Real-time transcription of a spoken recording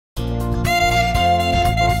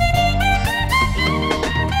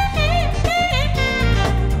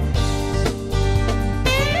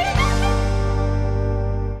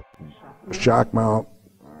shock mount,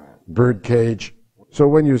 bird cage. So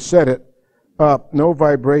when you set it up, no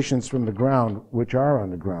vibrations from the ground, which are on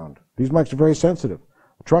the ground. These mics are very sensitive.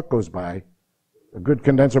 A truck goes by, a good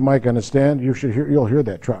condenser mic on a stand, you'll hear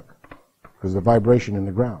that truck because of the vibration in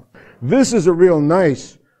the ground. This is a real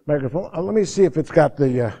nice microphone. Let me see if it's got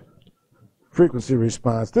the frequency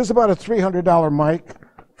response. This is about a $300 mic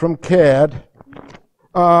from CAD,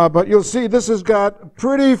 but you'll see this has got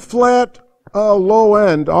pretty flat low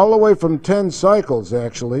end, all the way from 10 cycles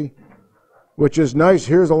actually, which is nice.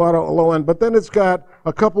 Here's a lot of low end, but then it's got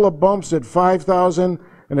a couple of bumps at 5,000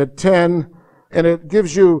 and at 10, and it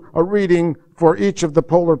gives you a reading for each of the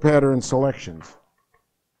polar pattern selections.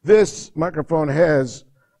 This microphone has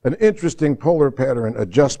an interesting polar pattern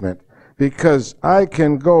adjustment because I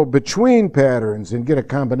can go between patterns and get a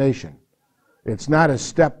combination. It's not a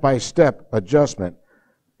step-by-step adjustment.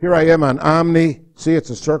 Here I am on Omni. See, it's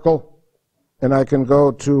a circle. And I can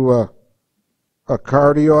go to a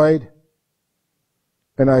cardioid.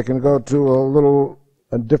 And I can go to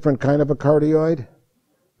a different kind of a cardioid.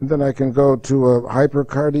 And then I can go to a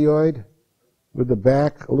hypercardioid with the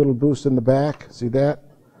back, a little boost in the back. See that?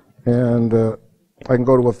 And I can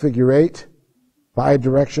go to a figure 8,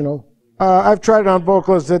 bi-directional. I've tried it on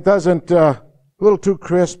vocalists. It doesn't, a little too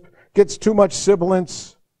crisp, gets too much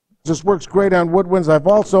sibilance. Just works great on woodwinds. I've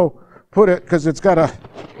also put it, because it's got a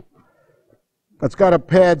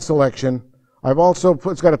pad selection.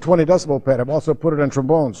 It's got a 20 decibel pad. I've also put it on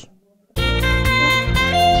trombones.